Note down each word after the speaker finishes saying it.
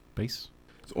Bass?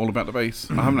 It's all about the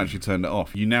bass. I haven't actually turned it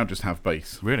off. You now just have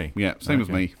bass. Really? Yeah, same as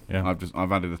me. Yeah.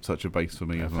 I've added a touch of bass for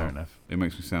me as well. Fair enough. It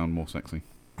makes me sound more sexy.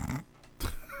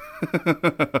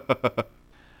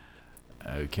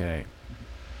 Okay.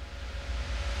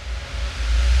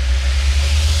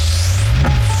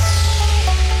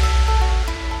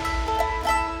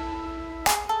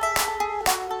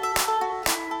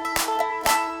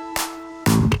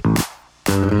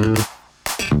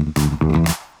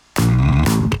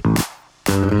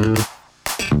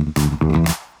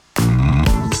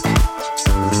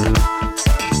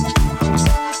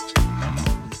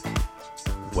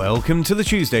 Welcome to the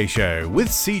Tuesday Show with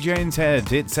CJ and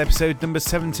Ted. It's episode number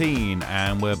 17,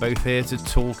 and we're both here to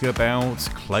talk about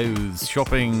clothes,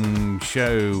 shopping,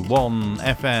 show,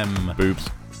 1FM,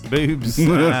 Boobs,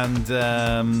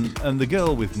 and the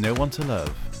girl with no one to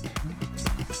love.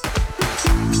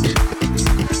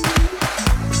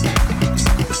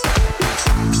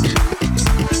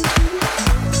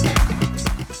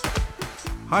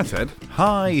 Hi, Ted.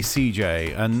 Hi,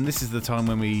 CJ. And this is the time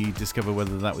when we discover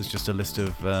whether that was just a list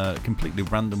of completely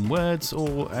random words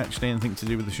or actually anything to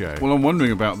do with the show. Well, I'm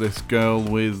wondering about this girl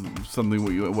with something,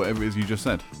 whatever it is you just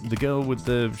said. The girl with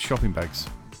the shopping bags.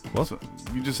 What? So,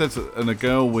 you just said, and a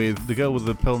girl with... The girl with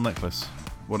the pearl necklace.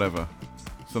 Whatever.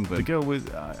 Something. The girl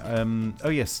with... oh,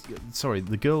 yes. Sorry.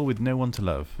 The girl with no one to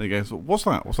love. There you go. So what's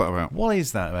that? What's that about? What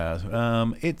is that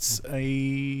about? It's a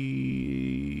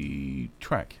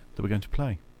track that we're going to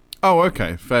play. Oh,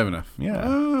 okay. Fair enough. Yeah.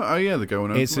 Oh, yeah. They're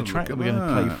going over. It's a track that we're going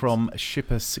to play from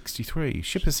Shipper 63.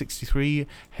 Shipper 63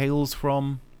 hails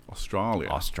from...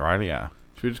 Australia.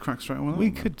 Should we just crack straight on? We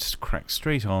could just crack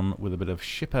straight on with a bit of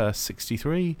Shipper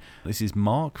 63. This is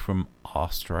Mark from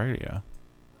Australia.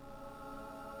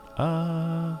 It's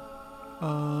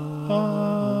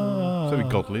very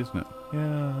godly, isn't it?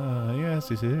 Yeah,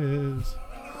 yes it is.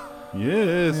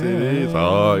 Yes, it is.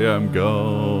 I am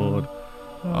God.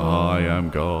 I am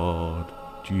God.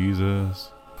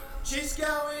 Jesus. She's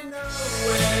going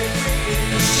nowhere.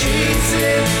 She's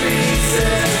in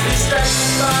pieces,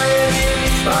 distracted by an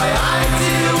image, by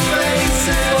ideal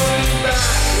faces, falling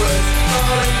backwards,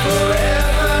 falling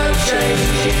forever,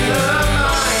 changing her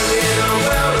mind in a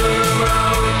world of her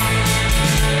own.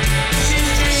 She's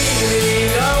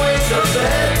dreaming always of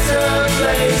better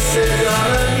places, of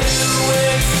a new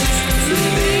existence,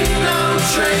 leaving no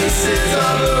traces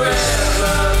of her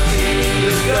ever being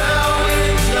the girl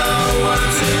with no one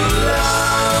to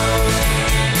love.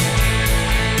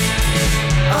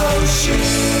 Oh,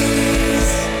 she's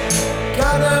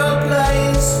got no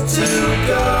place to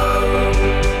go.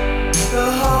 The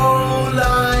whole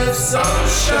life's on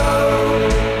show,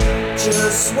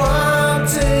 just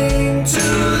wanting to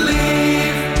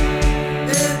leave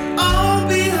it all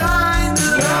behind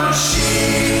her. Now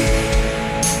she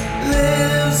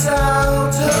lives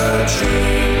out her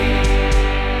dream,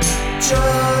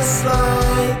 just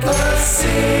like a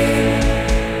scene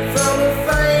from a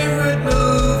favorite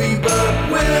movie. But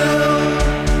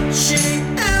will she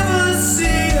ever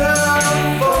see her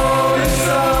falling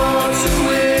song to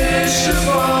wish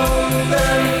upon,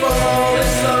 then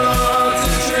falling song to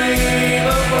dream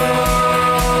upon?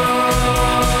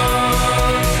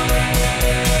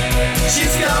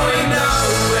 She's going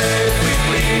nowhere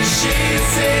quickly,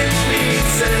 she's in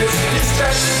pieces,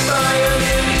 distracted by an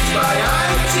image, by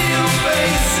ideal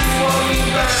faces, walking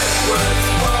backwards,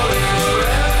 falling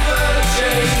forever,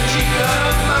 changing her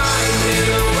mind in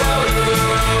a world of her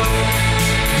own.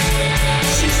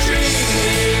 She's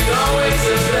dreaming always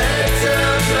of better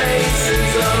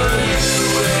places, of a new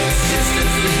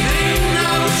existence, leaving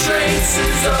no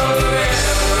traces of her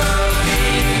ever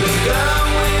being the girl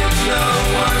with no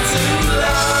one to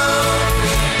love.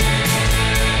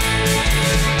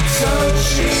 So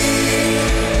she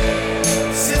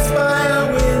sits by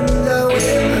a window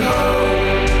in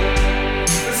hope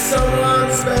for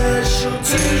someone special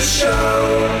to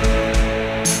show.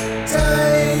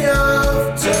 Day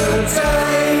after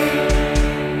day,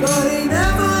 but he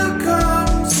never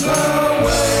comes her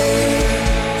way.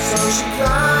 So she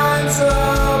climbs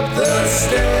up the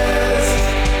stairs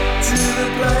to the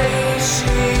place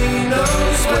she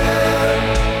knows where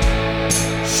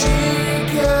she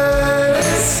can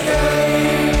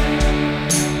escape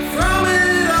from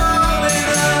it all in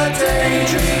her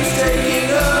daydreams, taking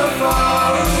her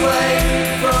far away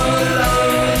from the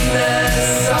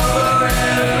loneliness of her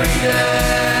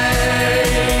everyday.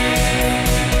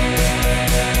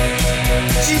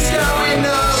 She's going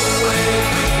nowhere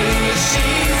quickly,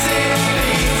 she's in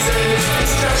pieces,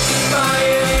 distracted by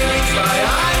an image, by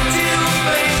ideal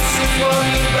faces,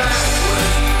 walking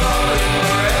backwards, falling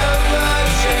forever,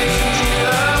 changing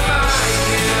her mind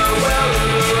in a well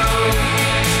of her own.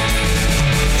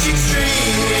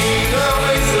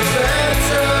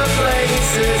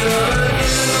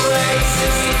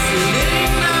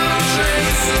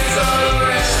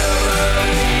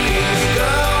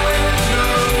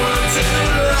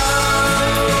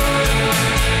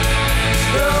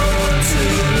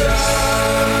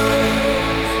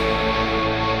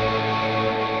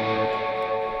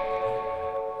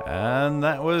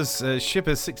 was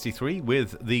Shipper63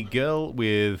 with The Girl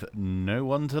with No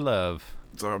One to Love.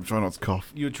 Sorry, I'm trying not to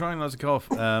cough. You're trying not to cough.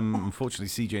 Unfortunately,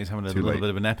 CJ's having a Too little late. bit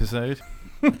of an episode.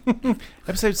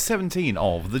 Episode 17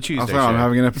 of the Tuesday I'm Show.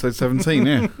 having an episode 17,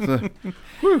 yeah. So,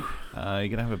 You're going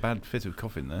to have a bad fit of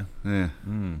coughing there. yeah.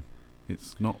 Mm.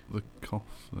 It's not the cough,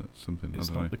 that's something,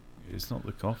 It's I don't not know. it's not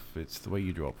the cough, it's the way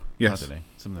you drop. Yes. I don't know.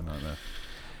 Something like that.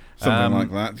 Something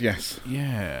like that, yes.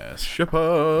 Yes.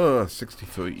 Shipper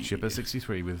 63. Shipper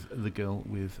 63 with The Girl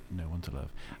with No One to Love.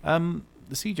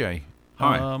 The CJ.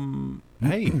 Hi.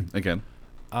 Hey. Again.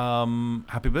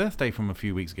 Happy birthday from a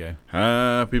few weeks ago.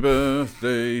 Happy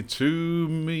birthday to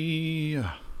me.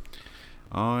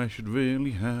 I should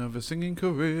really have a singing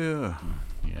career.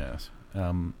 Yes.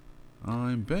 I'm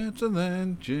better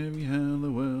than Jerry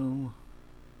Halliwell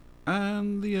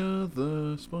and the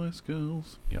other Spice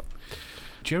Girls. Yep.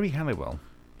 Jerry Halliwell,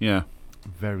 Yeah.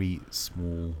 very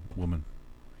small woman.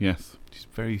 Yes. She's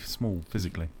very small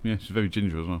physically. Yeah, she's very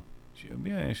ginger as well. She's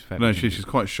fairly No, ginger. she's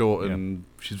quite short Yeah. and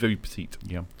she's very petite.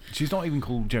 Yeah. She's not even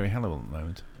called Jerry Halliwell at the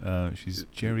moment. She's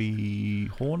Jerry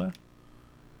Horner.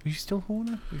 Is she still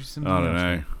Horner? Or is she something I don't else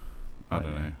know. now? I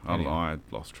don't know. Anyway. I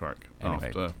lost track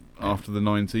Anyway. after the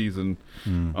 90s and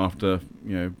Hmm. after,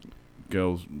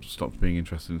 girls stopped being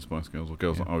interested in Spice Girls, or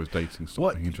girls Yeah. that I was dating stopped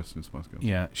What? being interested in Spice Girls.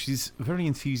 Yeah, she's very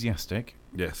enthusiastic.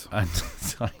 Yes. And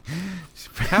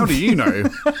How do you know?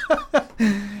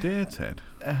 Dear Ted.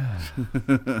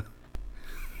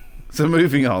 So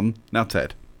moving on. Now,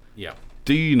 Ted, Yeah.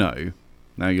 do you know,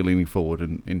 now you're leaning forward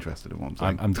and interested in what I'm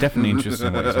saying, I'm definitely interested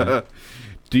in what you're saying.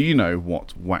 do you know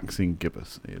what waxing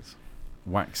gibbous is?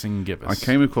 Waxing gibbous. I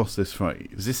came across this phrase.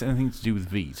 Is this anything to do with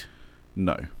Veet?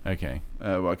 No. Okay.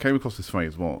 Well, I came across this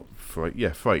phrase,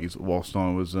 phrase, whilst I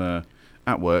was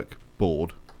at work,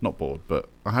 bored. Not bored, but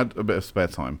I had a bit of spare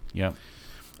time. Yeah.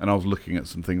 And I was looking at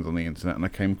some things on the internet, and I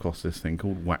came across this thing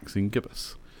called waxing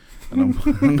gibbous. And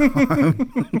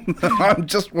I'm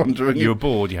just wondering. You were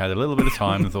bored, you had a little bit of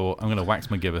time and thought, I'm going to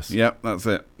wax my gibbous. Yep, that's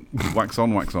it. Wax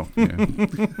on, wax off. Yeah.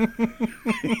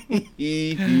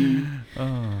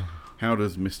 Oh. How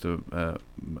does Mr.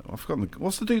 I've forgotten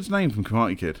what's the dude's name from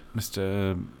Karate Kid?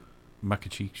 Mr.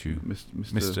 Makachichu.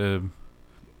 Mr.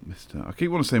 I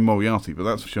keep wanting to say Moriarty, but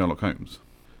that's for Sherlock Holmes.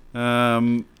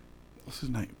 What's his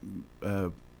name?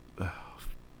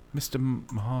 Mr.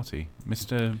 Maharty.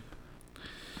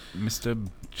 Mr.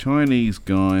 Chinese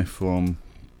guy from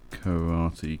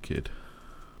Karate Kid.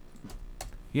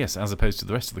 Yes, as opposed to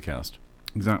the rest of the cast.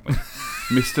 Exactly.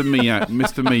 Mr. Miyagi.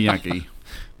 Mr. Miyagi.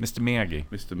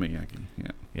 Mr. Miyagi,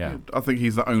 yeah. Yeah. I think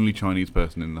he's the only Chinese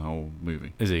person in the whole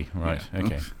movie. Is he? Right, Yeah.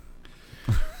 okay.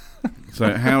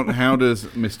 So how does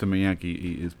Mr. Miyagi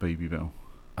eat his baby bell?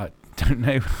 I don't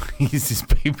know. He's his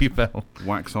baby bell.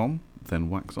 Wax on, then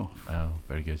wax off. Oh,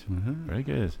 very good. Very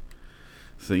good.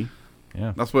 See?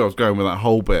 Yeah. That's where I was going with that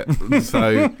whole bit.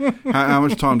 So how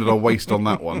much time did I waste on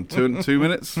that one? 2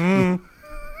 minutes?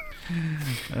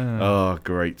 Oh,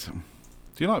 great.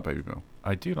 Do you like baby bell?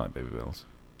 I do like baby bells.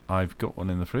 I've got one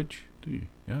in the fridge. Do you?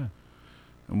 Yeah.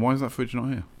 And why is that fridge not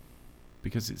here?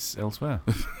 Because it's elsewhere.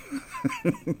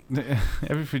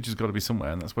 Every fridge has got to be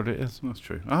somewhere, and that's what it is. That's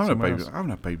true. I haven't Somewhere had else. I haven't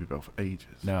had baby bell for ages.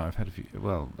 No, I've had a few.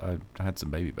 Well, I had some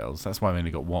baby bells. That's why I've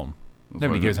only got one. That's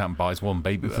Nobody why goes out and buys one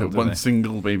baby It's bell. one do they?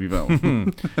 single baby bell.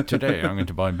 Today I'm going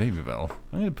to buy a baby bell.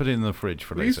 I'm going to put it in the fridge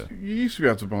for You later. used to be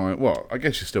able to buy. Well, I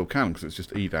guess you still can because it's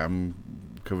just Edam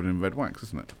covered in red wax,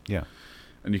 isn't it? Yeah.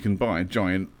 And you can buy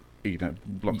giant Edam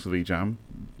blocks of Ejam.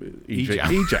 E-jam.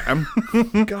 Ejam.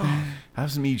 God.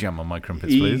 Have some E-jam on my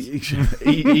crumpets, please.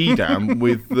 Edam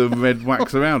with the red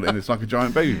wax around it, and it's like a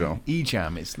giant baby bell.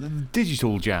 E-jam. It's the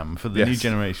digital jam for the new Yes.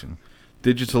 generation.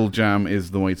 Digital jam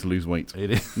is the way to lose weight. It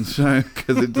is. So,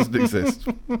 because it doesn't exist.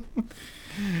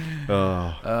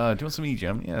 Oh. Do you want some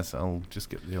e-jam? Yes, I'll just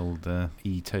get the old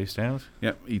e-toast out.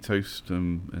 Yep, e-toast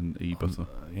and e-butter.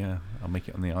 Yeah, I'll make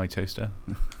it on the iToaster.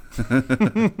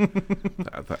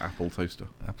 The apple toaster.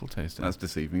 Apple toaster. That's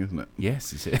deceiving, isn't it?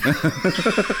 Yes, it's it.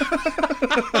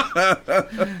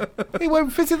 It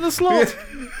won't fit in the slot.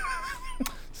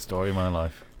 Story of my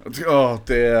life. Oh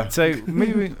dear. So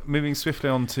moving swiftly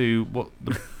on to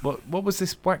what was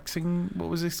this waxing? What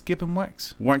was this gibbon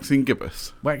wax? Waxing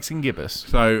gibbous. Waxing gibbous.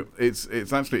 So it's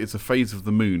actually a phase of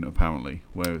the moon apparently,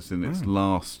 where it's in its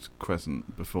last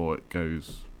crescent before it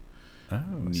goes Oh,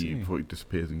 I see. before it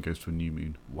disappears and goes to a new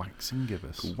moon. Waxing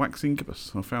gibbous. Called waxing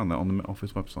gibbous. I found that on the Met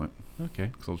Office website Okay.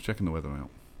 because I was checking the weather out,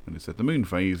 and it said the moon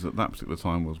phase at that particular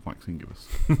time was waxing gibbous.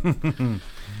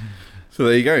 So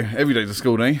there you go. Every day's a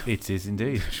school day. It is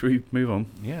indeed. Should we move on?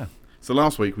 Yeah. So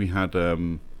last week we had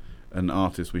an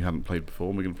artist we hadn't played before,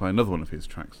 and we're going to play another one of his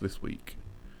tracks this week.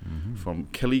 from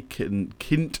Kelly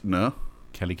Kintner.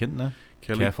 Kelly Kintner.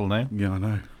 Careful now. Yeah, I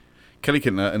know. Kelly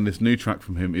Kintner, and this new track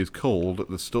from him is called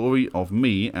The Story of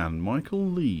Me and Michael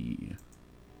Lee.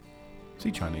 Is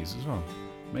he Chinese as well?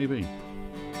 Maybe.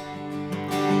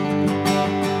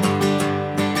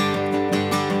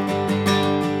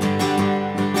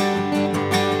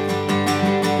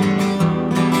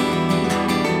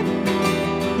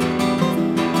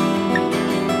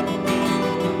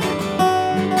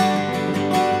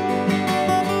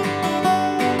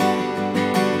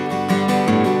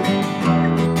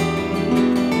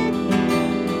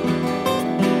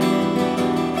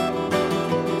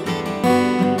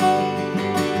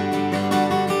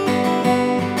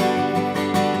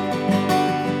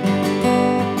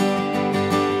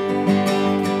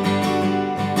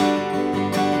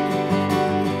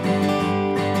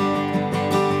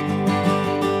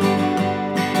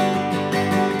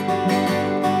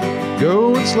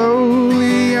 Going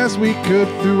slowly as we could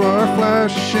through our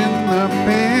flash in the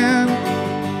pan,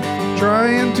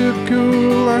 trying to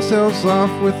cool ourselves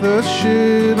off with a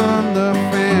shit on the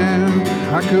fan.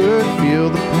 I could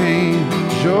feel the pain,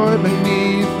 joy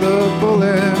beneath the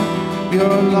bullet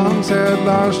your lungs had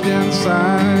lodged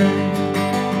inside.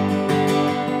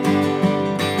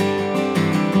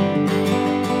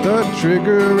 The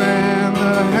trigger and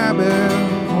the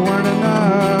habit weren't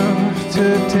enough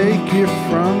to take you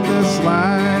from this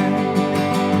life.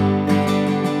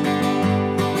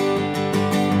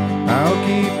 I'll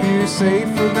keep you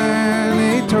safer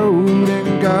than a toad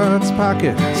in God's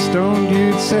pocket. Stoned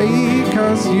you'd say,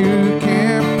 'cause you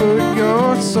can't put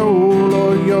your soul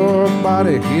or your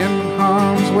body in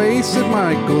harm's way, said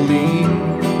Michael Lee.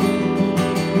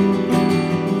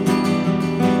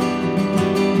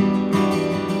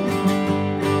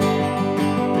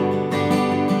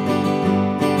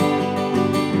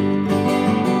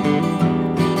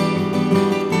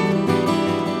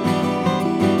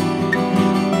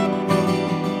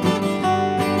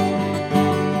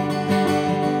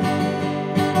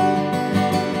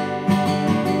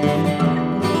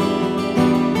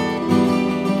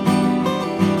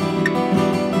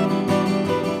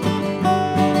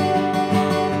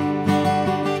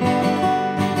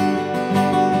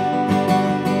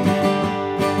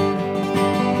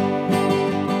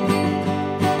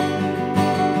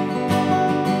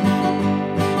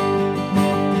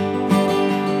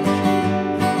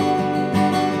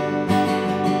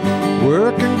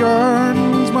 Working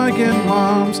gardens, making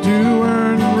moms to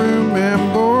earn room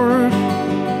and board.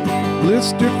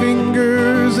 Blistered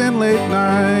fingers and late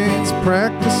nights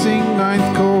practicing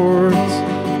ninth chords.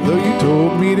 Though you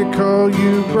told me to call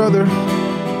you brother,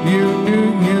 you knew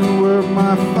you were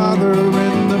my father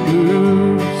in the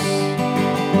blues.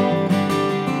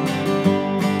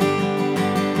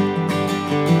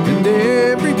 And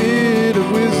every bit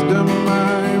of wisdom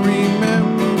I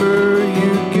remember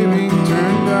you giving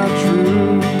turned out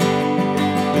true.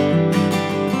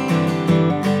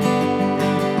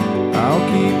 I'll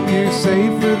keep you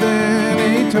safer than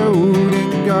a toad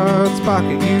in God's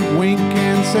pocket. You wink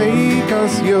and say,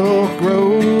 'cause you'll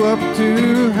grow up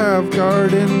to have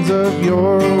gardens of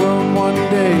your own one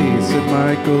day, said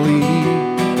Michael Lee.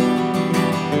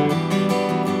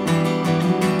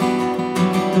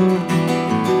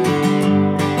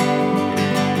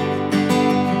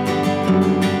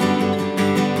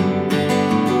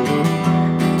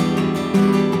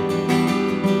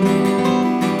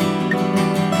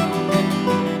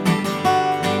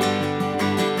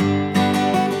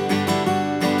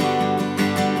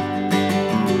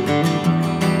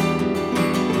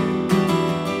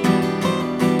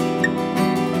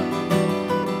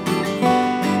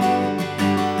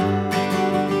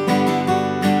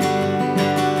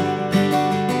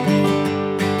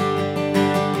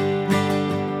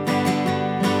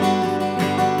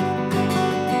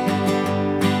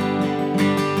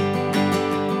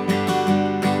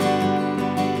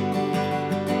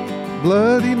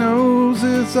 Bloody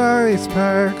noses, ice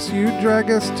packs, you'd drag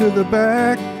us to the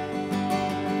back.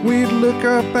 We'd look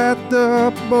up at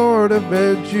the Board of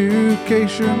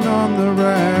Education on the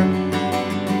rack.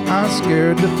 I was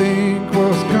scared to think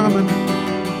what's coming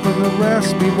from the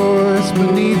raspy voice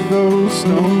beneath those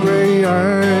stone gray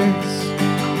eyes.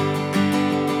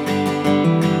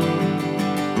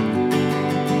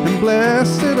 And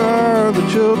blessed are the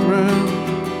children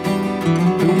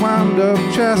who wound up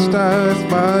chastised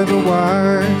by the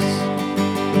wise.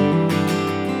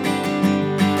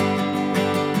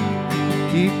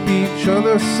 Keep each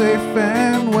other safe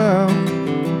and well,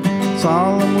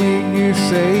 solemnly you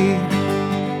say.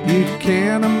 You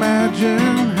can't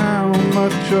imagine how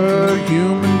much a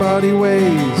human body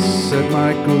weighs, said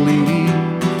Michael Lee.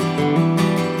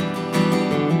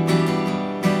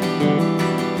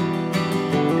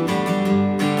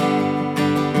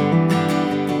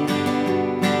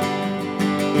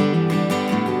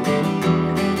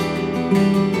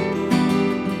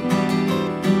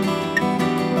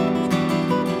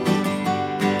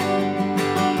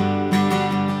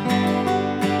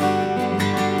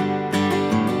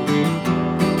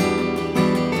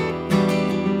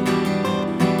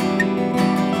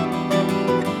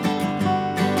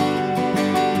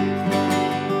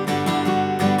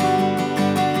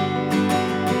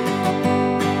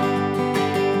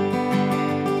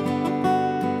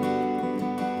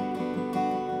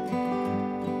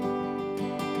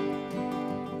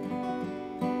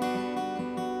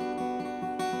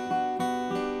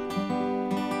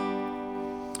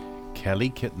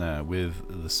 Kelly Kittner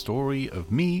with The Story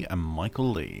of Me and Michael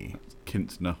Lee.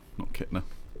 Kintner, not Kittner.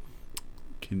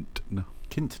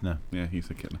 Kintner. Yeah, he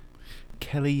said Kittner.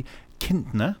 Kelly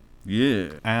Kintner.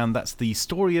 Yeah. And that's The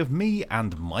Story of Me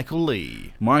and Michael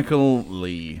Lee. Michael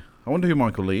Lee. I wonder who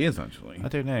Michael Lee is, actually. I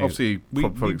don't know. Obviously,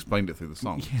 probably explained it through the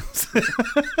song. Yes.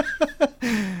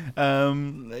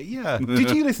 Yeah. Did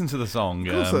you listen to the song?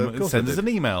 Of course send I us did. an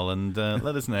email and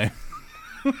let us know.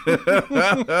 maybe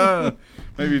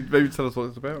tell us what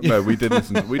it's about. No, we did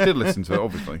listen. We did listen to it,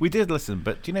 obviously. We did listen,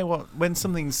 but do you know what? When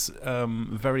something's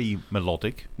very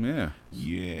melodic, Yeah.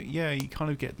 you kind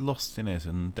of get lost in it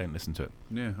and don't listen to it.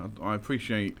 Yeah, I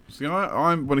appreciate. See,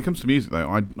 I'm when it comes to music though,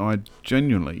 I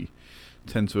genuinely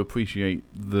tend to appreciate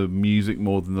the music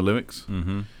more than the lyrics.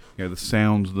 Mm-hmm. You know, the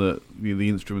sounds that the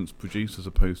instruments produce, as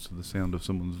opposed to the sound of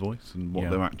someone's voice and what Yeah.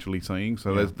 they're actually saying.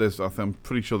 So Yeah. I'm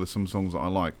pretty sure there's some songs that I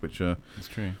like which are That's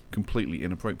true. completely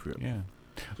inappropriate. Yeah.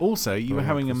 Also, you were But I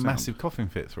having like a the sound. massive coughing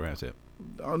fit throughout it.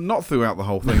 Not throughout the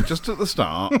whole thing, just at the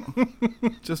start.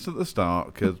 Just at the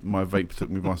start, because my vape took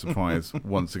me by surprise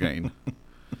once again.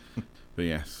 But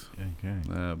yes. Okay.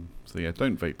 So yeah,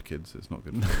 don't vape, kids. It's not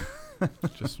good for you.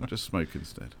 just smoke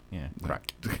instead. Yeah.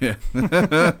 Crack. Yeah.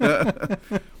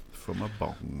 From a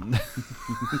bong.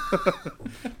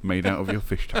 Made out of your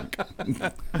fish tank.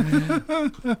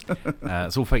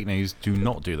 It's all fake news. Do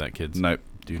not do that, kids. No.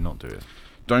 Do not do it.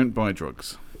 Don't buy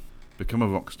drugs. Become a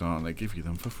rock star and they give you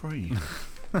them for free.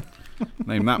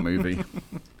 Name that movie.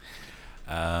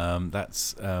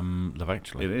 That's Love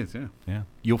Actually. It is, yeah. Yeah.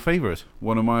 Your favourite.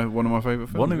 One of my favourite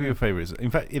films. One of yeah. your favourites.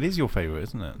 In fact, it is your favourite,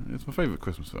 isn't it? It's my favourite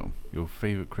Christmas film. Your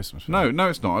favourite Christmas film. No,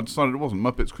 it's not. I decided it wasn't.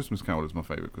 Muppets Christmas Carol is my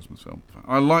favourite Christmas film.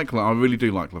 I really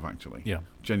do like Love Actually. Yeah.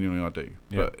 Genuinely, I do.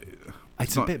 Yeah. But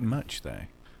It's a not- bit much, though.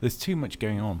 There's too much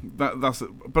going on. But I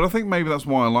think maybe that's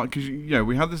why I like, because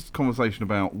we had this conversation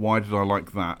about why did I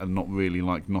like that and not really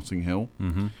like Notting Hill.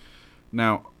 Mm-hmm.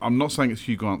 Now, I'm not saying it's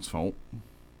Hugh Grant's fault,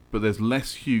 but there's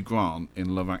less Hugh Grant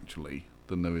in Love Actually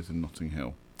than there is in Notting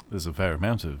Hill. There's a fair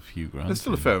amount of Hugh Grant. There's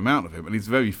still a fair amount of him, and he's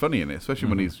very funny in it, especially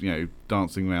when Mhm. he's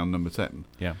dancing around number 10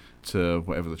 Yeah. to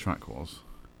whatever the track was.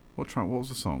 What track? What was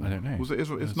the song? I don't know. Was it?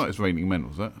 It's not. It's Raining Men,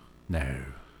 was it? No.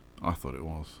 I thought it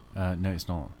was. No, it's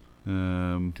not.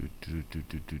 Um, No,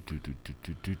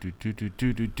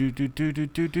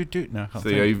 I can't so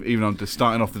think. even I'm just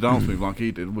starting off the dance move like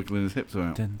he did, wiggling his hips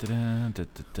around. I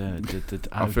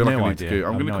feel like I need to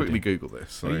Google. I'm going to quickly Google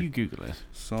this. So. Oh, you Google it.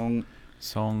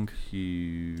 Song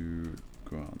Hugh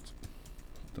Grant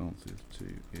dances to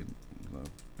in Love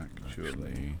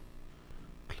Actually.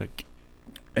 Click.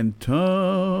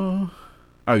 Enter.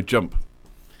 Oh, Jump.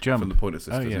 Jump. From the Pointer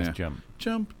Sisters. Oh, yes, yeah. Jump.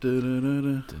 Jump,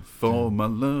 da-da-da-da, for my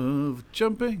love,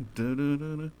 jumping,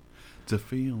 da-da-da-da, to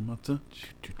feel my touch.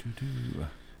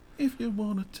 If you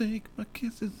wanna take my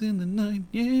kisses in the night,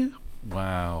 yeah.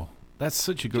 Wow. That's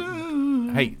such a good...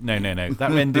 Hey, no. That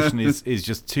rendition is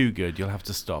just too good. You'll have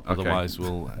to stop. Okay. Otherwise,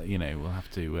 we'll have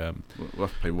to We'll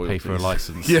have to pay royalties. pay for a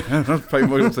license. Yeah, I'll have to pay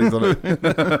royalties on it.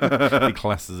 Be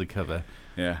classed as a cover.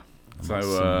 Yeah. And So, that's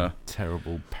some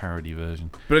terrible parody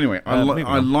version. but anyway, I moving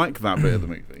on. like that bit of the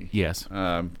movie. Yes.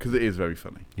 Because it is very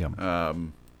funny. Yeah.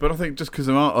 But I think just because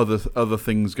there are other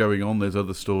things going on, there's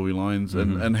other storylines,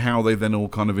 Mhm. and how they then all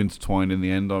kind of intertwine in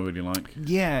the end, I really like.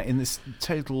 Yeah, in this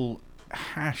total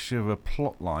hash of a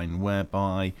plot line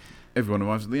whereby Everyone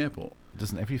arrives at the airport.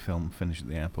 doesn't every film finish at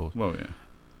the airport? Well, yeah.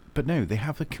 But no, they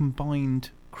have a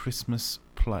combined Christmas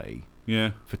play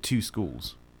Yeah. for 2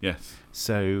 schools. Yes.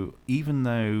 So even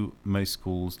though most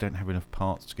schools don't have enough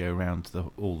parts to go around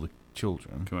to all the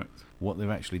children, Correct. what they've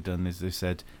actually done is they've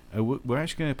said, oh, we're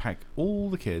actually going to pack all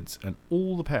the kids and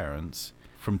all the parents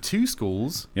from 2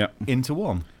 schools Yeah. into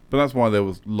one. But that's why there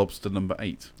was Lobster number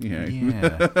 8. Yeah.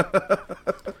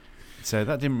 So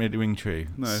that didn't really ring true.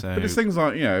 No. So, But it's things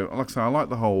like, like I say, I like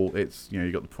the whole, it's,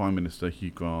 you got the Prime Minister, Hugh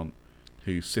Grant,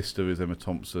 whose sister is Emma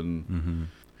Thompson, Mhm.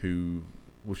 who,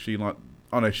 was she like,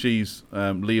 oh no, she's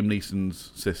Liam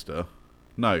Neeson's sister.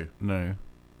 No. No,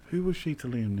 Who was she to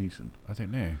Liam Neeson? I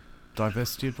don't know.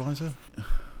 Diversity advisor?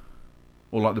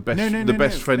 Or like the best No,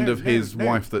 best no, friend no, of his no.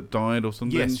 wife that died or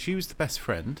something? Yes, she was the best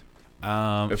friend.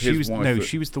 Of She his was wife no, that-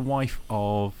 she was the wife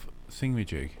of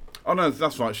Thingamajig. Oh no,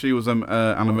 that's right. She was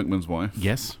Alan Rickman's wife.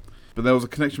 Yes. But there was a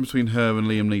connection between her and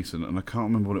Liam Neeson, and I can't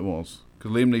remember what it was. Because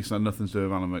Liam Neeson had nothing to do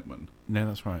with Alan Rickman. No,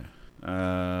 that's right.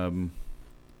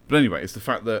 But anyway, it's the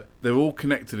fact that they're all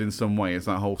connected in some way. It's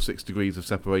that whole 6 degrees of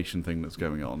separation thing that's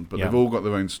going on. But Yeah. they've all got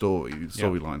their own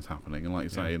storylines happening. And like you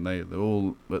say, Yeah. and they're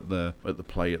all at the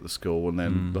play at the school, and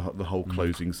then the whole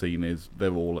closing scene is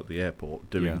they're all at the airport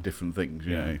doing Yeah. different things.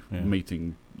 Yeah, yeah.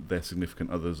 Meeting their significant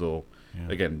others or,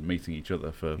 again, meeting each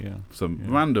other for some Yeah.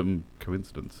 random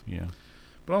coincidence. Yeah.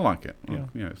 But I like it. Yeah.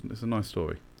 It's a nice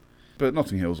story. But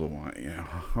Notting Hill's all right. Yeah,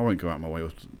 I won't go out my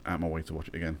way to watch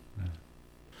it again. Yeah.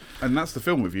 And that's the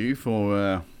film review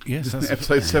for Yes, that's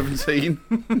episode 17.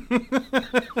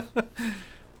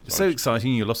 so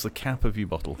exciting! You lost the cap of your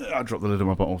bottle. I dropped the lid on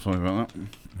my bottle. Sorry about that.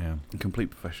 Yeah. Complete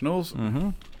professionals. Mm-hmm.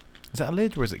 Is that a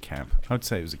lid or is it cap? I would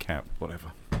say it was a cap.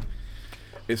 Whatever.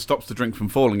 It stops the drink from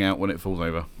falling out when it falls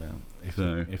over. Yeah.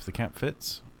 If the cap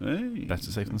fits, Hey.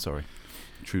 better safe than sorry.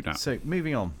 True that. So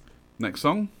moving on. Next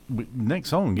song? Next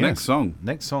song. Yes.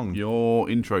 Next song. Your Your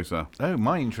intro, sir.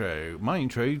 my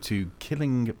intro to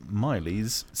Killing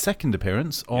Miley's second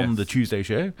appearance on Yes. the Tuesday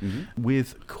show Mm-hmm.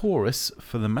 with Chorus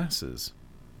for the Masses.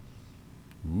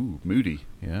 Ooh, moody.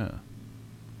 Yeah.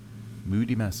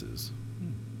 Moody Masses.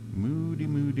 Moody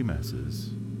Masses.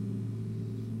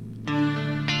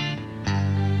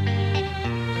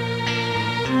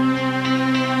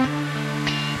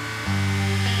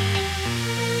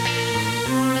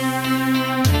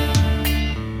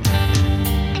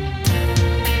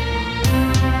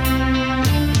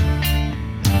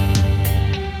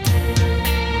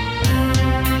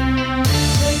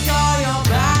 Take all your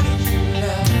baggage you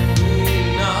left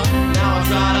me enough. Now I'm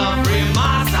trying to free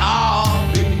my soul.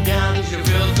 Beat me down, you should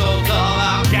feel so tough.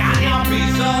 I'll carry your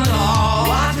piece of love.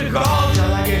 Watch it go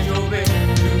till I get your bed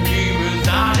to keep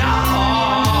inside your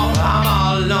home. I'm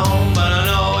all alone, but I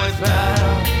know it's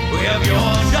better with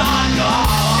your shotgun.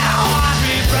 Now I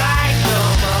break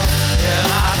them up, and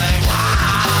I think,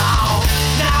 wow.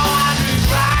 Now I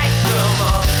break them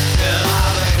up, and I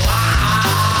think,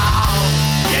 wow.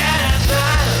 Yeah, it's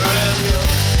better if you're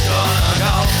gonna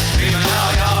go, even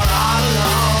though you're all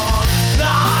alone,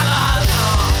 not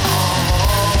alone.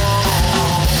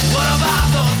 What about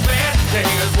those fancy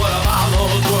things? What about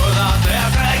those words I said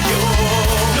to you?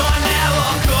 No, I never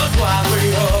could quite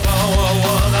read what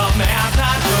was a mess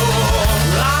I do.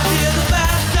 I did the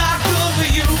best I could for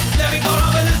you. Let me go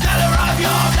up in the cellar of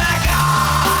your black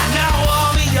eye. Now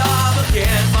warm me up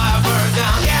again, fire burn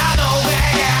down. Yeah, no way.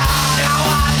 Now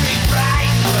I treat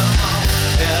right them up,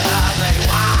 and I say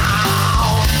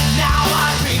wow. Now I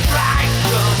treat right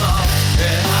them up,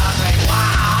 and I say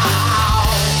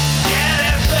wow. Yeah,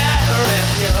 it's better if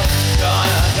you're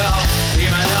gonna go,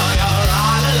 even though you're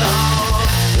all alone,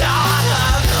 all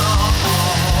alone.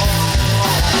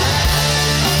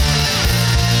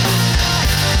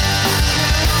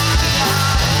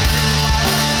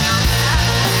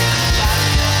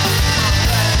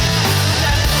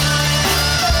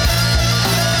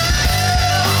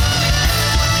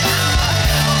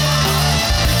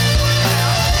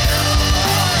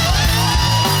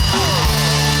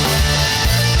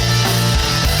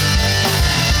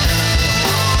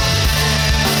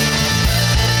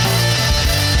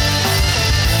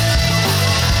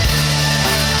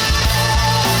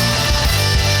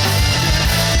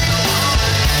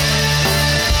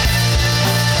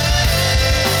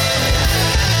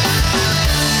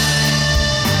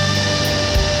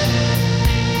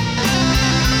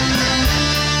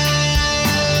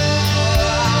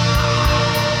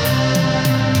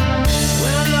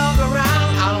 When I look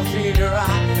around, I don't see your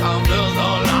eyes. I feel so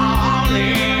lonely.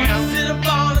 I sit up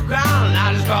on the ground and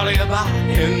I just call you by,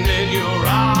 and then you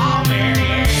roll me.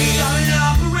 Coming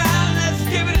up around, let's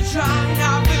give it a try.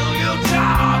 Now feel you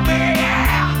charm me.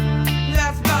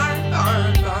 Let's burn,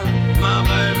 burn, burn, my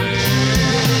baby.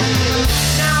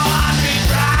 Now I see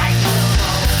bright,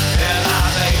 and I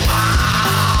say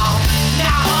wow.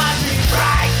 Now I see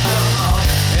bright,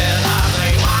 and I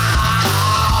say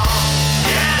wow.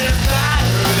 Yeah, it's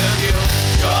better if you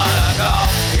gotta go,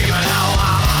 even though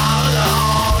I'm all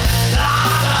alone,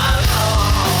 all alone.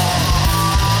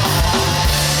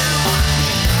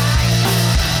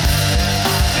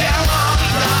 There won't be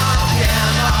love,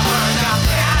 yeah, no burn down,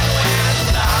 can't win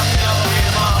without you in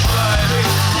my baby.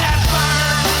 Let's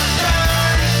burn,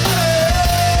 burn, burn.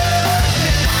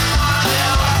 I'll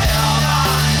never help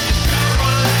her, you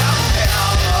will never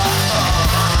help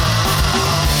her.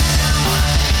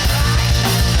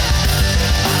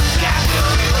 Yeah, do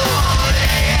you want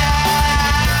it?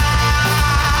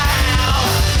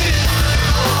 Do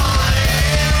you want it?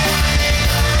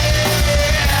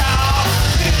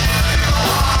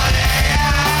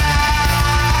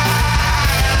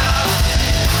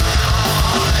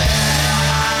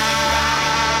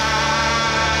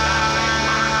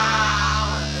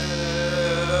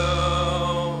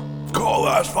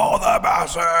 Chorus for the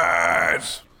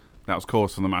Masses! That was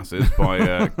Chorus for the Masses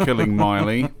by Killing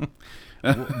Miley.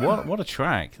 what a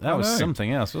track! That I was know.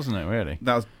 something else, wasn't it? Really?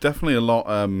 That was definitely a lot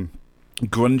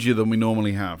grungier than we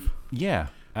normally have. Yeah.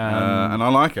 And I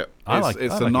like it. It's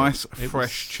I a like nice, it.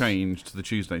 fresh change to the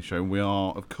Tuesday show. We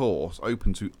are, of course,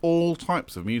 open to all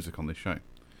types of music on this show.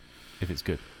 If it's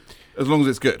good. As long as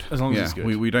it's good. As long as it's good.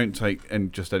 We don't take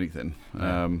just anything.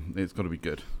 No. It's got to be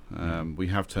good. We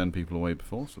have turned people away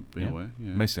before, so be aware.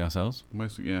 Yeah. Mostly ourselves.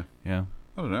 Mostly, yeah. Yeah.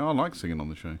 I don't know. I like singing on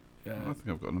the show. Yeah. I think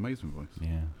I've got an amazing voice.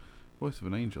 Yeah. Voice of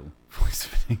an angel. Voice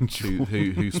of an angel.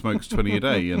 Who smokes 20 a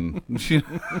day and...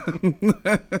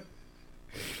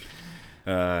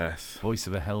 Yes. Voice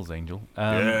of a Hell's Angel.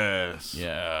 Yes.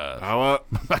 Yeah. Power.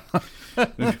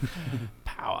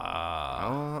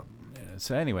 Power. Yeah,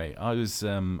 so anyway, I was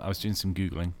doing some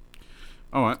Googling.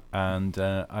 All right. And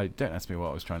I don't ask me what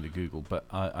I was trying to Google, but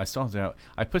I started out.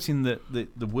 I put in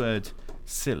the word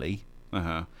silly,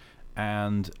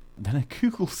 and then a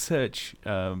Google search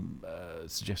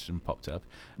suggestion popped up,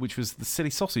 which was the silly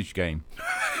sausage game.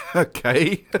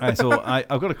 Okay. I thought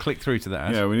I've got to click through to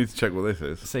that. Yeah, we need to check what this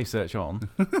is. Save search on.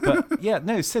 But yeah,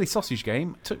 no, silly sausage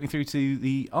game took me through to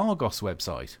the Argos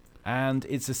website, and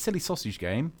it's a silly sausage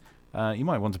game. You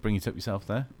might want to bring it up yourself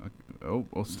there. Oh,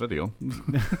 steady on.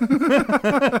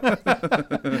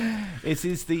 It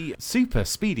is the Super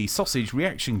Speedy Sausage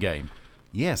Reaction Game.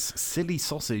 Yes, Silly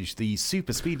Sausage, the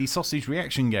Super Speedy Sausage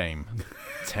Reaction Game.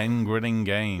 10 grilling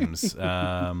games.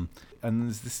 And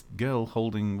there's this girl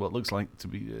holding what looks like to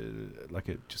be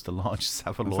just a large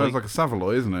Saveloy. It sounds like a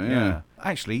Saveloy, isn't it? Yeah.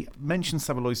 Actually, mention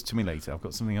Saveloys to me later. I've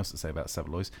got something else to say about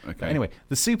Saveloys. Okay. But anyway,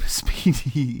 the Super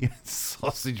Speedy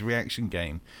Sausage Reaction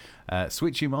Game.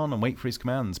 Switch him on and wait for his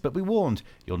commands. But be warned,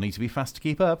 you'll need to be fast to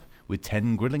keep up with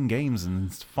 10 grilling games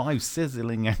and 5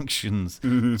 sizzling actions.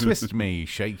 Twist me,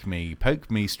 shake me, poke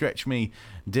me, stretch me,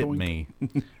 dip me.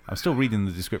 I'm still reading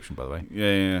the description, by the way.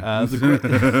 Yeah.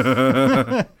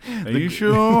 Are you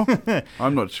sure?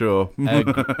 I'm not sure.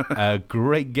 A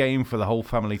great game for the whole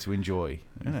family to enjoy.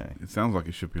 Yeah. It sounds like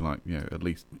it should be at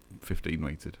least 15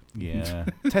 rated. Yeah.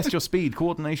 Test your speed,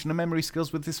 coordination, and memory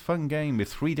skills with this fun game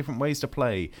with 3 different ways to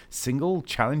play. Single,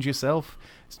 challenge yourself.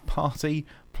 Party,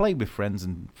 play with friends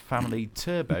and family.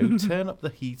 Turbo, turn up the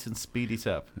heat and speed it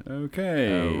up.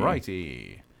 Okay.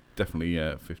 Righty. Definitely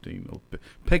 15. Or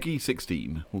Peggy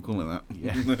 16. We'll call it that.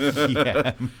 Yeah.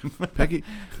 Yeah. Peggy.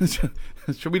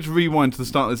 Shall we just rewind to the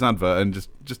start of this advert and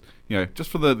just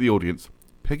for the audience?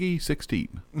 Peggy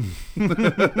 16.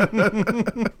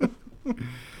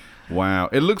 Wow.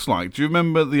 It looks like, do you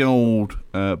remember the old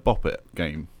Bop It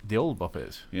game? The old Bop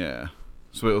It. Yeah.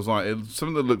 So it was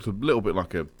something that looked a little bit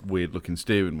like a weird looking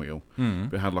steering wheel.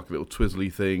 But it had like a little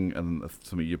twizzly thing and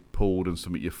something you pulled and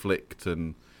something you flicked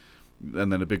and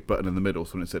then a big button in the middle.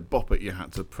 So when it said Bop It, you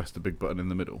had to press the big button in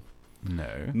the middle.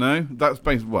 No? That's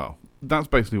basically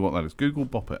what that is. Google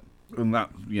Bop It. And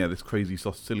this crazy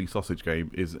silly sausage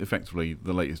game is effectively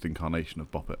the latest incarnation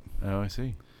of Bop It. Oh, I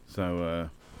see. So,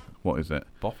 what is it?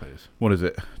 Bop It. What is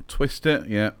it? Twist it,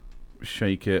 yeah.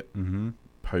 Shake it,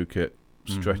 poke it,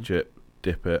 stretch it,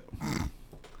 dip it.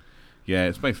 Yeah,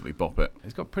 it's basically Bop It.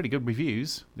 It's got pretty good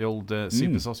reviews, the old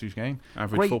Super Sausage game.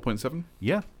 Average 4.7?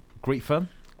 Yeah, great fun.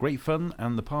 Great fun,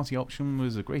 and the party option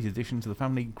was a great addition to the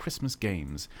family Christmas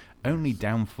games. Only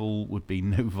downfall would be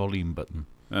no volume button.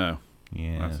 Oh,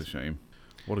 yeah, that's a shame.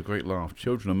 What a great laugh.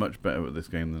 Children are much better at this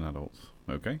game than adults.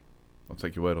 Okay, I'll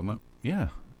take your word on that. Yeah,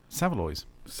 Saveloys.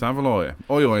 Savoy.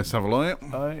 Oi, Savoy.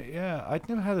 Yeah, I'd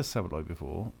never had a Saveloy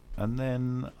before, and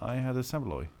then I had a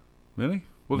Savoy. Really?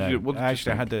 What did you think? I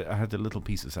had a little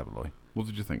piece of Savoy. What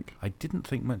did you think? I didn't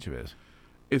think much of it.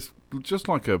 It's just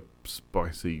like a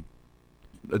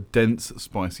dense,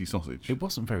 spicy sausage. It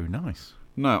wasn't very nice.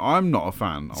 No, I'm not a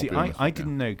fan. See, I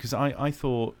didn't know, because I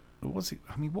thought, what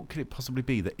could it possibly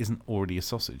be that isn't already a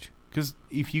sausage? Because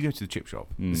if you go to the chip shop,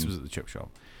 this was at the chip shop,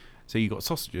 so you got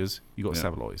sausages, you got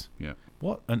Savoys. Yeah.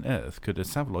 What on earth could a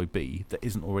Savoy be that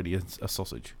isn't already a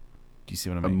sausage? Do you see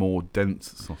what I mean? A more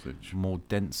dense sausage. More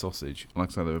dense sausage. Like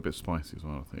I say, they're a bit spicy as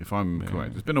well, I think. If I'm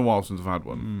correct. It's been a while since I've had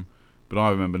one. But I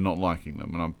remember not liking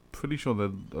them, and I'm pretty sure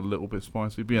they're a little bit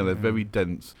spicy. But yeah, they're very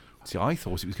dense. See, I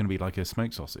thought it was going to be like a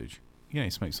smoked sausage. You know,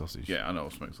 smoked sausage. Yeah, I know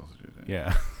what smoked sausage is.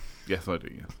 Yeah. Yes, I do,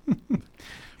 yes.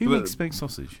 Who makes smoked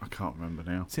sausage? I can't remember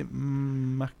now. Is it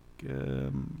Matheson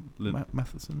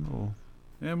or?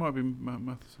 Yeah, it might be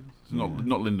Matheson. It's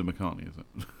not Linda McCartney, is it?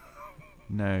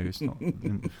 No, it's not.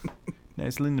 No,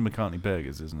 it's Linda McCartney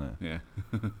Burgers, isn't it? Yeah.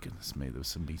 Goodness me, there was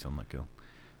some meat on that girl.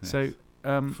 Yes. So,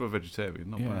 for a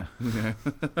vegetarian, not yeah. bad.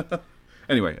 Yeah.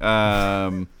 Anyway,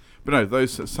 but no,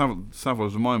 those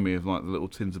Savoys remind me of like the little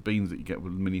tins of beans that you get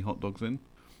with mini hot dogs in,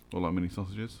 or like mini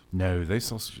sausages. No, those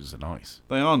sausages are nice.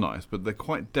 They are nice, but they're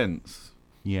quite dense.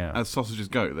 Yeah. As sausages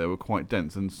go, they were quite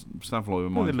dense, and Savoy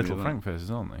reminds me they're little of that. frankfurters,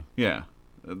 aren't they? Yeah,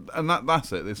 and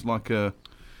that's it. It's like a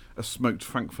a smoked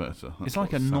frankfurter. That's It's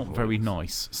like what a not Savoy very is.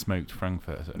 nice smoked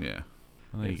frankfurter. Yeah.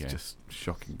 Well, there you It's go. just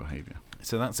shocking behaviour.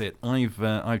 So that's it.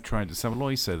 I've tried the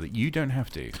Savoy so that you don't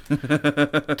have to.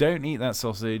 Don't eat that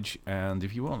sausage, and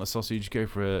if you want a sausage, go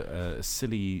for a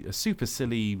super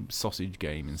silly sausage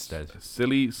game instead. A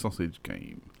silly sausage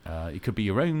game. It could be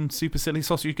your own super silly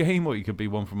sausage game, or it could be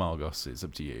one from Argos. It's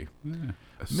up to you. Yeah.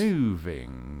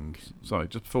 Moving. Sorry,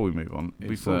 just before we move on, it's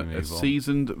Before we a move on.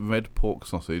 seasoned red pork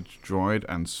sausage, dried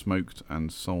and smoked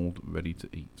and sold ready to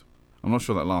eat. I'm not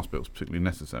sure that last bit was particularly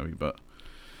necessary, but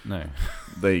No.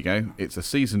 there you go. It's a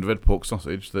seasoned red pork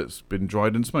sausage that's been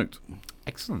dried and smoked.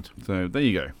 Excellent. So there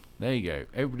you go. There you go.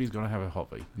 Everybody's got to have a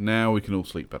hobby. Now we can all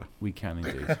sleep better. We can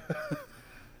indeed.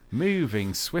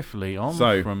 Moving swiftly on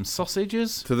So- from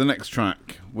sausages. To the next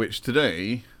track, which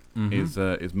today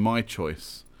Mhm. is my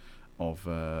choice of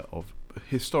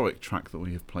historic track that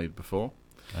we have played before.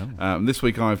 Oh. This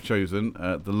week I've chosen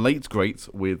The Late Great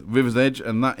with River's Edge,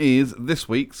 and that is this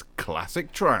week's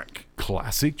classic track.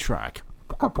 Classic track.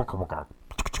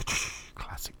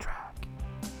 Classic track.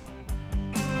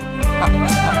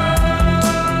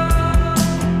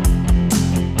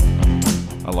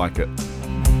 I like it.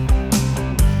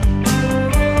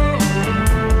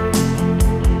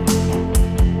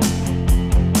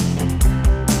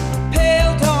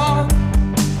 Pale dawn,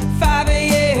 5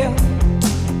 a.m.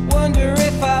 Wonder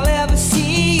if I'll ever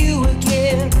see you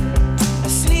again.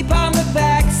 Asleep on the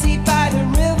back seat by the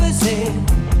river's edge.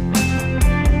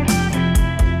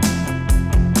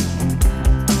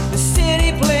 The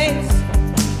city blinks,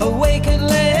 awake at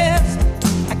last.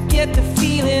 I get the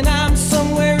feeling I'm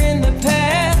somewhere in the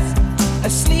past.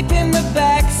 Asleep in the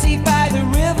back seat by the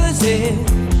river's edge.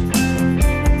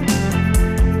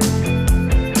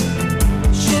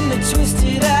 Shouldn't have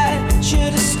twisted, I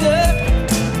should have stuck.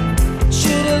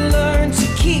 Should have learned to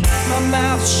keep my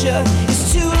mouth shut.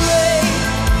 It's too late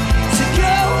to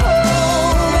go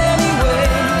home anyway.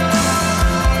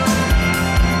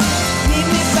 Meet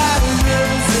me by the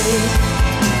river's edge.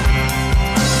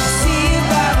 See you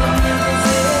by the river's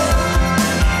edge.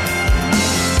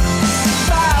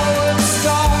 Fireworks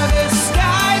star the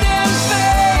sky then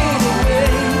fade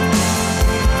away.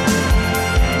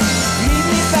 Meet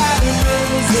me by the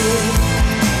river's edge.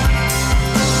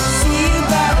 See you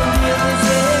by the river's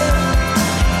edge.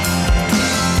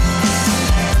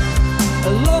 A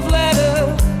love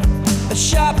letter, a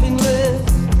shopping list,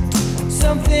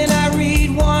 something I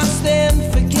read once then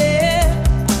forget.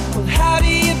 Well, how do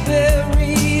you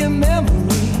bury a memory?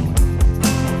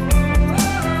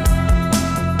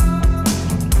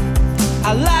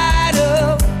 I light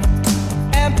up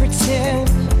and pretend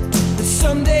that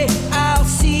someday I'll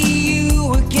see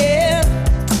you again.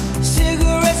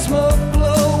 Cigarette smoke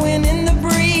blowing in the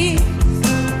breeze.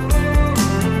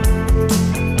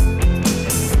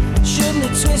 Shouldn't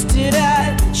have twisted,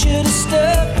 I should have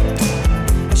stuck.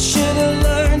 I should have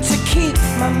learned to keep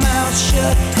my mouth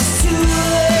shut. It's too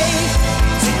late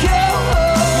to go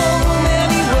home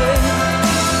anyway.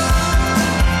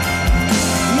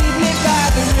 Meet me by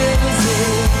the river's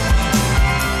edge.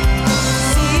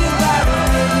 See you by the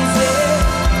river's edge.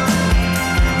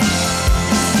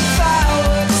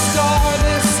 Fireworks star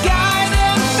the sky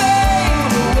then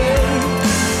fade away.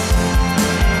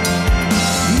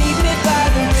 Meet me by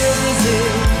the river's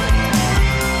edge.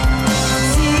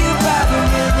 See you by the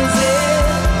river's edge.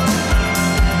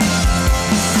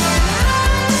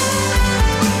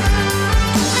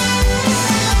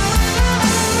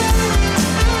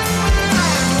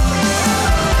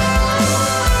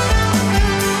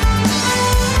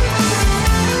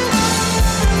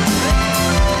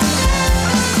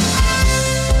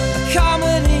 A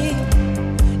comedy,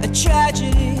 a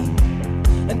tragedy,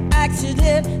 an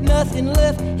accident, nothing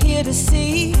left here to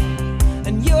see.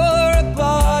 And you're a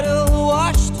bottle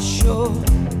washed ashore.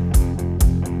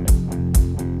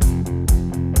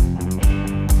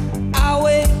 I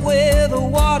wait where the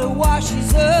water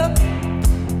washes up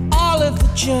all of the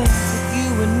junk that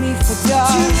you and me forgot.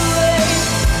 Too late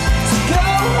to go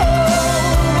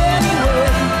home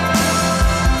anyway.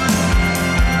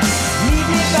 Meet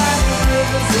me by the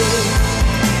river's edge.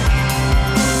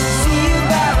 See you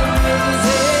by the river's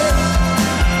edge.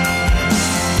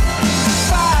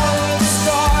 Fireworks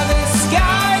star the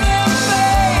sky then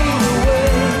fade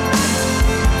away.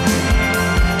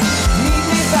 Meet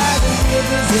me by the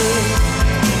river's edge.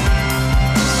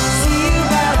 See you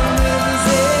by the river's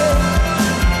edge.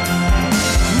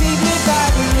 Meet me by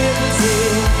the river's edge.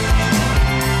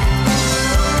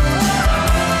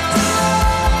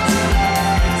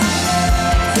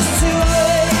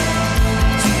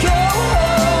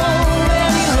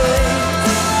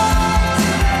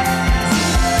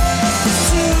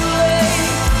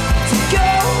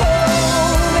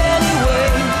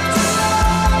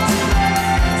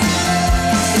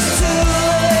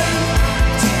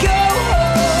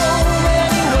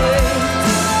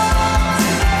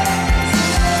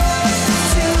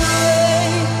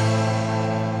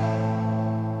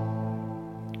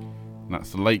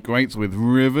 Late Greats with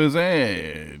River's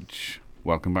Edge.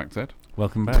 Welcome back, Ted.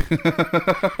 Welcome back.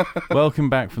 Welcome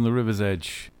back from the River's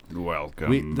Edge.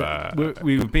 Welcome back.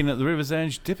 We've been at the River's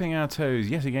Edge, dipping our toes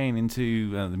yet again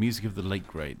into the music of the Late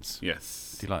Greats.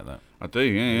 Yes. Do you like that? I do,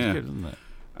 yeah. It's good, isn't it?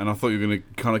 And I thought you were going to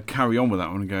kind of carry on with that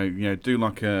one and go, do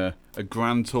like a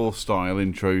Grand Tour style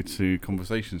intro to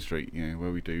Conversation Street,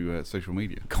 where we do social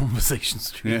media. Conversation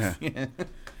Street. Yeah.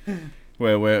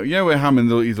 Where we're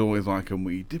hamming, he's always like, and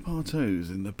we dip our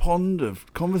toes in the pond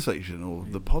of conversation or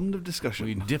the pond of discussion.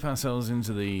 We dip ourselves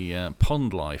into the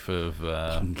pond life of...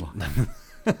 Pond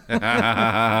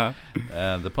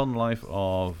the pond life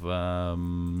of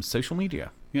social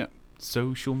media. Yeah.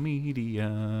 Social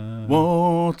media.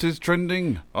 What is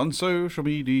trending on social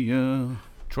media?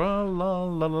 Tra la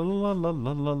la la la la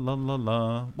la la la la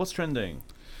la. What's trending?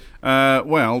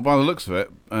 Well, by the looks of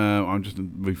it, I'm just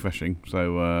refreshing.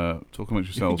 So talk amongst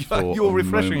yourselves. You're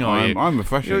refreshing, are you? I'm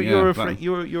refreshing. You're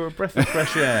a breath of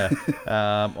fresh air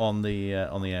on the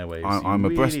airwaves. I'm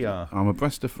a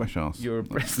breast of fresh arse. You're a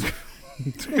breast.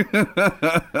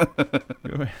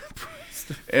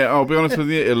 Yeah, I'll be honest with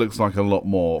you. It looks like a lot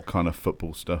more kind of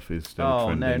football stuff is still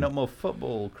trending. Oh no, not more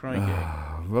football, crikey!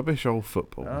 Rubbish old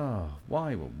football. Oh,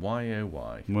 why?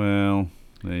 Why? Well,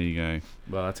 there you go.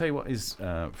 Well, I'll tell you what is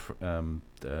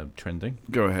trending.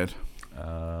 Go ahead.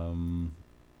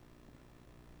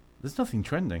 There's nothing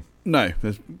trending. No,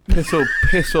 there's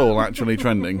piss all actually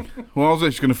trending. Well, I was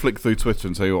actually going to flick through Twitter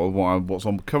and tell you what's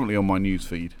currently on my news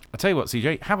feed. I'll tell you what,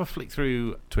 CJ, have a flick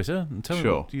through Twitter and tell me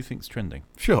Sure. what do you think's trending.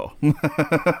 Sure.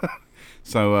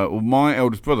 So, my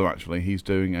eldest brother, actually, he's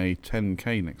doing a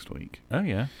 10K next week. Oh,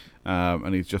 yeah.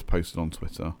 And he's just posted on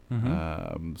Twitter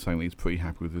saying that he's pretty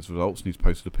happy with his results. And he's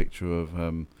posted a picture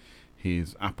of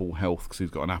his Apple Health, because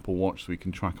he's got an Apple Watch, so he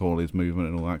can track all his movement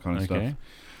and all that kind of stuff.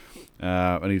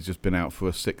 And he's just been out for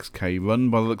a 6K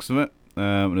run by the looks of it,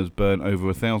 and has burnt over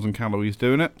 1,000 calories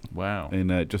doing it. Wow.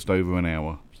 In just over an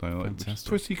hour. So it's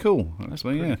pretty cool,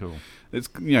 actually. That's pretty cool. It's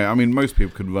I mean, most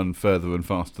people can run further and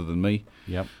faster than me.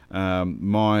 Yep.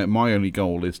 My only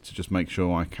goal is to just make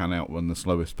sure I can outrun the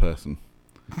slowest person.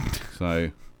 So,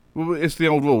 well, it's the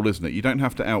old rule, isn't it? You don't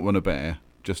have to outrun a bear,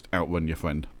 just outrun your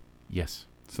friend. Yes.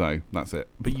 So that's it.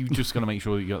 But you just got to make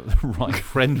sure you got the right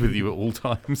friend with you at all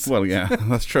times. Well, yeah,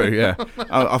 that's true. Yeah,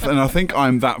 and I think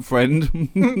I'm that friend.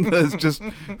 There's just,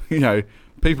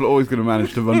 people are always going to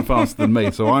manage to run faster than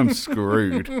me, so I'm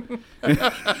screwed.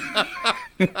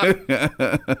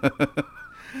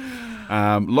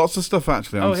 Lots of stuff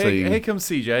actually. I'm seeing. Here comes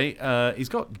CJ. He's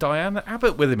got Diane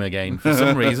Abbott with him again for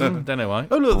some reason. Don't know why.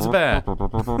 Oh look, it's a bear.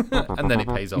 And then it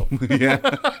pays off. Yeah.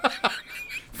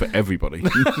 For everybody.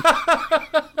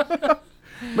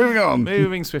 Moving on.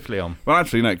 Moving swiftly on. Well,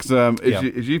 actually, no, because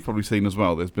as you've probably seen as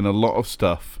well, there's been a lot of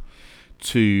stuff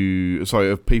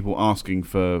of people asking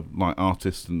for like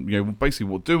artists and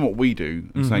basically doing what we do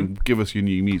and saying, give us your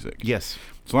new music. Yes.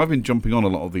 So I've been jumping on a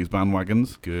lot of these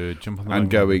bandwagons. Good. Jump on the and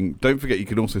going. Don't forget, you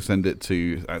can also send it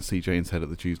to at CJ and Ted at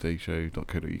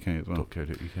thetuesdayshow.co.uk as well.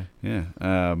 .co.uk. Yeah.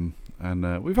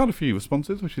 And we've had a few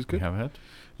responses, which is good. We have had.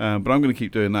 But I'm going to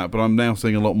keep doing that. But I'm now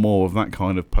seeing a lot more of that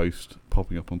kind of post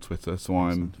popping up on Twitter. So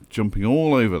I'm jumping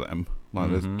all over them. Like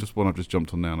there's just one I've just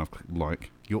jumped on now and I've like.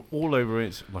 You're all over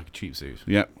it like a cheap suit.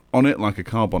 Yeah, on it like a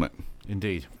car bonnet.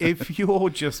 Indeed. If you're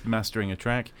just mastering a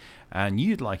track and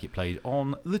you'd like it played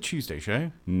on The Tuesday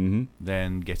Show,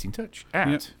 then get in touch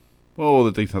at... Well, all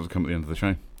the details will come at the end of the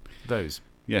show. Those.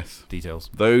 Yes. Details.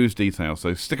 Those details.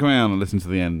 So stick around and listen to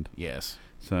the end. Yes.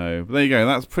 So there you go.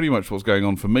 That's pretty much what's going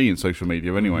on for me in social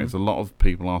media anyway. It's a lot of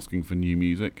people asking for new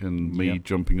music and me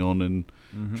jumping on and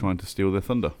trying to steal their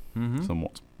thunder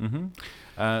somewhat.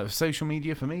 Social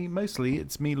media for me, mostly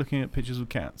it's me looking at pictures of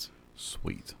cats.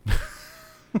 Sweet.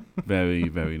 Very,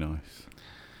 very nice.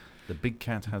 The big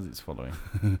cat has its following.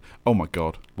 Oh my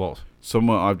God. What?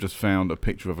 Somewhere I've just found a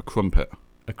picture of a crumpet.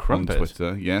 A crumpet? On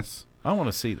Twitter, yes. I want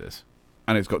to see this.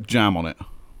 And it's got jam on it.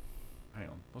 Hang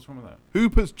on, what's wrong with that? Who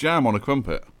puts jam on a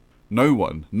crumpet? No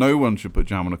one. No one should put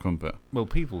jam on a crumpet. Well,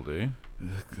 people do.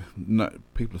 No,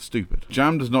 people are stupid.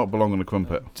 Jam does not belong on a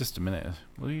crumpet. Just a minute.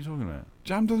 What are you talking about?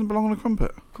 Jam doesn't belong on a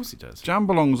crumpet. Of course it does. Jam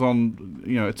belongs on,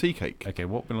 a tea cake. Okay,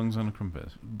 what belongs on a crumpet?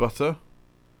 Butter,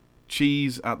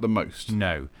 cheese at the most.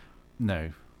 No.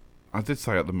 I did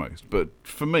say at the most, but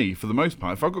for me, for the most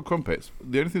part, if I've got crumpets,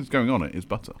 the only thing that's going on it is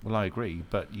butter. Well, I agree,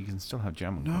 but you can still have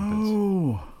jam on crumpets.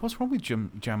 No. What's wrong with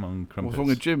jam on crumpets? What's wrong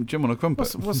with Jim on a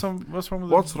crumpet? What's wrong with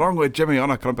What's wrong with Jimmy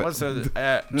on a crumpet?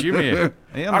 Jimmy?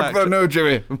 I don't know,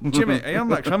 Jimmy. Jimmy, are you on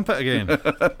that crumpet again?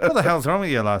 What the hell's wrong with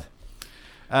you, lad?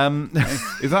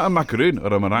 Is that a macaroon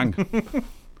or a meringue?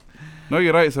 No,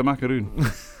 you're right, it's a macaroon.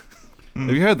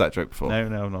 Have you heard that joke before?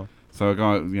 No. So a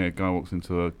guy walks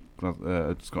into a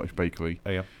Scottish bakery. Oh,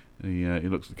 yeah. He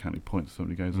looks at the county points.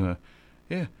 Somebody goes,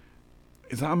 "Yeah,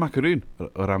 is that a macaroon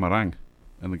or a meringue?"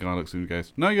 And the guy looks at him and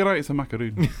goes, "No, you're right. It's a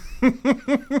macaroon."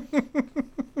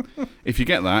 If you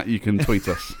get that, you can tweet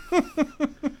us.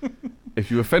 If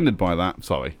you're offended by that,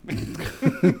 sorry.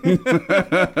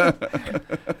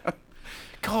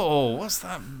 God, what's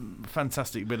that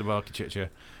fantastic bit of architecture?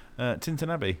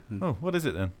 Tintin Abbey. Oh, what is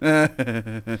it then?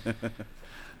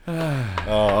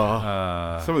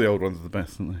 Some of the old ones are the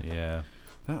best, aren't they? Yeah.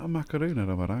 That a macaroon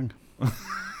or a meringue?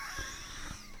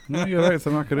 No, you're right. It's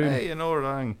a macaroon. Hey, an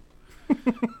orang.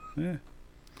 Yeah.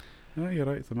 No, you're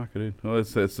right. It's a macaroon. Oh,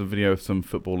 it's a video of some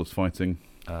footballers fighting.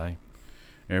 Aye.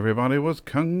 Everybody was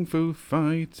kung fu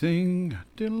fighting.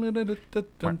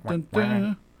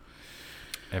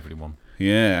 Everyone.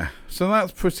 Yeah. So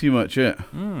that's pretty much it.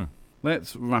 Mm.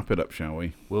 Let's wrap it up, shall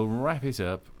we? We'll wrap it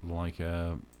up like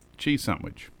a... Cheese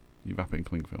sandwich. You wrap it in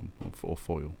cling film or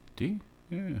foil. Do you?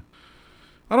 Yeah.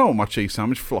 I don't want my cheese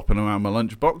sandwich flopping around my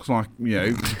lunchbox like,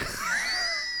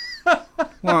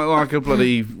 like a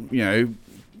bloody,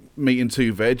 meat and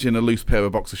two veg in a loose pair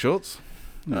of boxer shorts.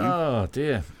 Oh,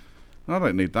 dear. I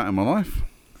don't need that in my life.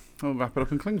 I'll wrap it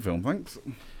up in cling film, thanks.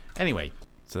 Anyway,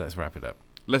 so let's wrap it up.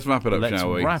 Let's wrap it up,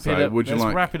 shall we? Wrap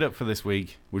it up for this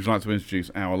week. Would you like to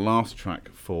introduce our last track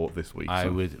for this week? I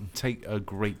would take a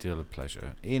great deal of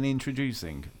pleasure in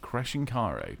introducing Crashing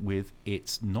Cairo with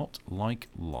It's Not Like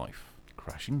Life.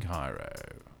 Crashing Cairo.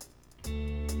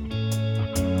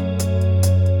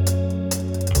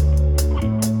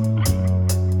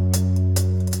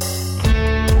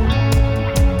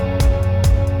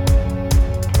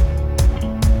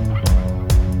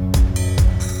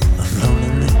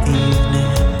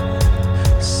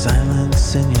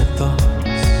 In your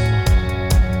thoughts,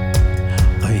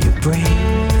 are you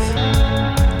brave?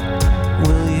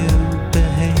 Will you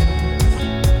behave?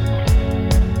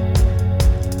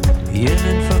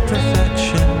 Yearning for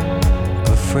perfection,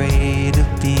 afraid of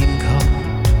being caught.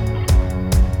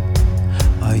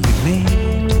 Are you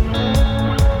made?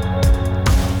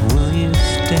 Will you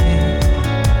stay?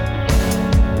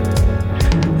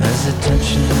 As the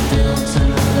tension builds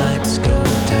and the lights go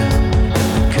down,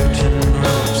 the curtain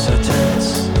ropes are tense.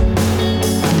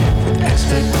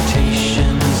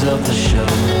 Expectations of the show,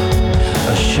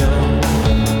 a show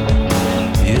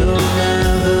you'll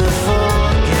never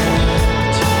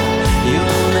forget,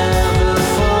 you'll never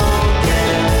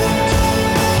forget.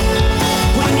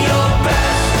 When your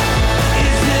best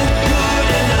isn't good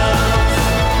enough,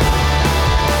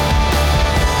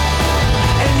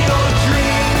 and your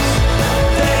dreams,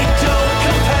 they don't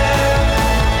compare,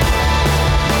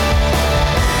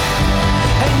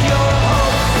 and your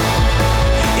hope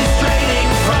is draining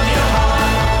from your heart.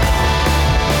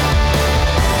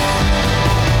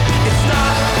 It's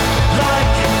not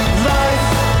like life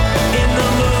in the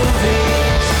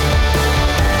movies.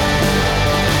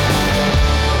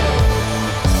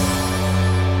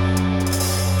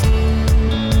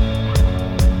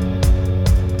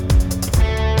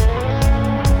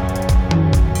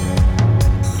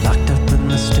 Locked up in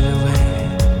the stairway,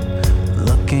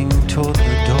 looking toward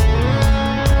the door.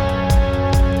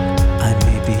 I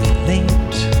may be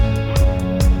late,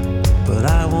 but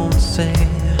I won't say.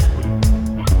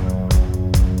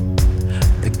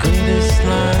 The greatest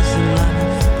lies in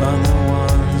life are the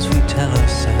ones we tell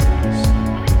ourselves.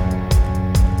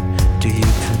 Do you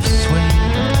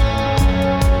persuade,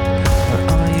 or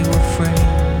are you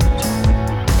afraid?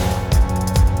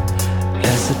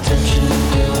 As the tension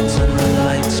builds and the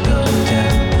lights go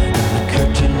down, and the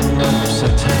curtain ropes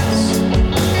are tense.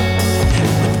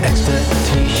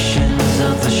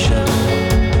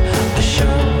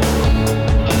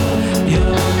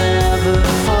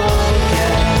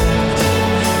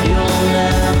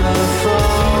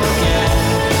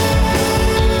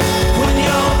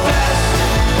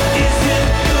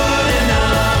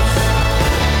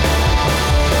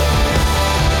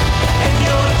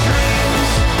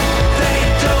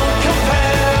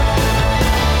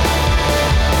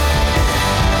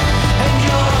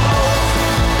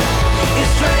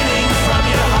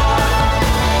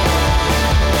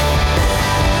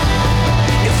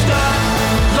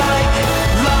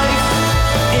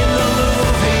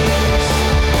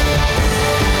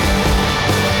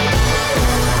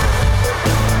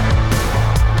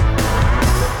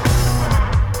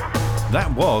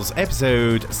 that was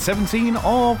episode 17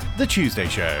 of The Tuesday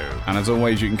Show. And as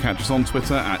always, you can catch us on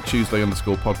Twitter at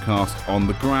Tuesday_podcast, on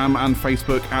the Gram and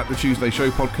Facebook at The Tuesday Show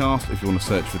Podcast. If you want to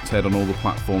search for Ted on all the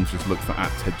platforms, just look for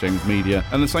at Ted James Media.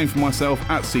 And the same for myself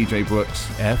at CJ Brooks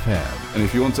FM. And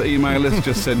if you want to email us,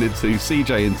 just send it to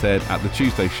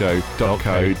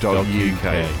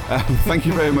cjandted@thettuesdayshow.co.uk. Thank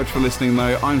you very much for listening,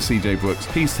 though. I'm CJ Brooks,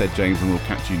 he's Ted James, and we'll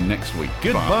catch you next week.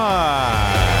 Goodbye.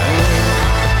 Bye.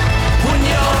 When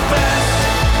your best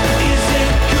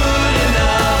isn't good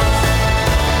enough,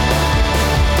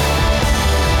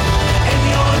 and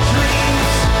your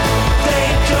dreams, they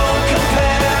don't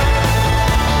compare.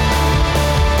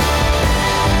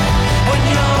 When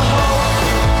your hope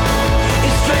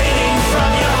is fading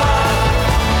from your heart,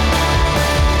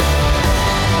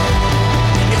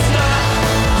 it's not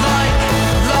like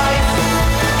life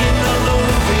in the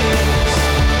movies.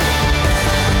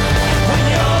 When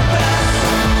your best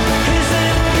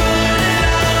isn't good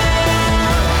enough,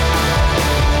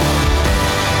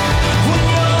 when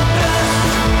your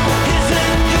best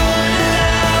isn't good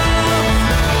enough,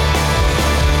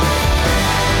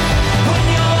 when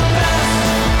your best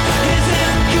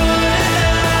isn't good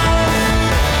enough,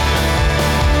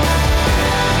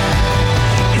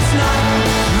 it's not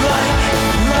like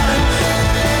life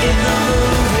in the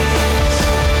movies.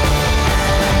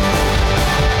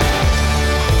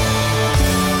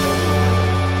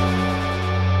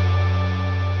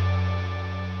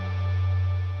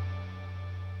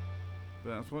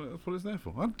 That's what it's there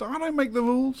for. I don't make the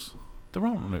rules. There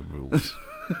aren't no rules.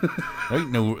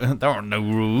 There aren't no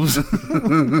rules. Where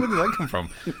did that come from?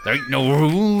 There ain't no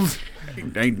rules.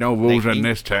 Ain't no rules in Ain't-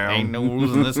 this town. Ain't no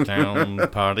rules in this town.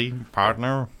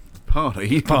 Partner.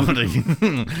 Party.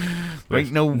 There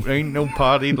ain't no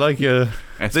party like this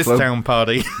Explo- town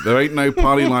party. There ain't no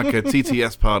party like a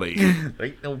TTS party. There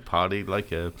ain't no party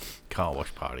like a car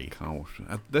wash party. Car wash.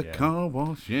 At the Yeah. car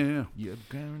wash, yeah. You're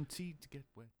guaranteed to get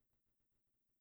wet.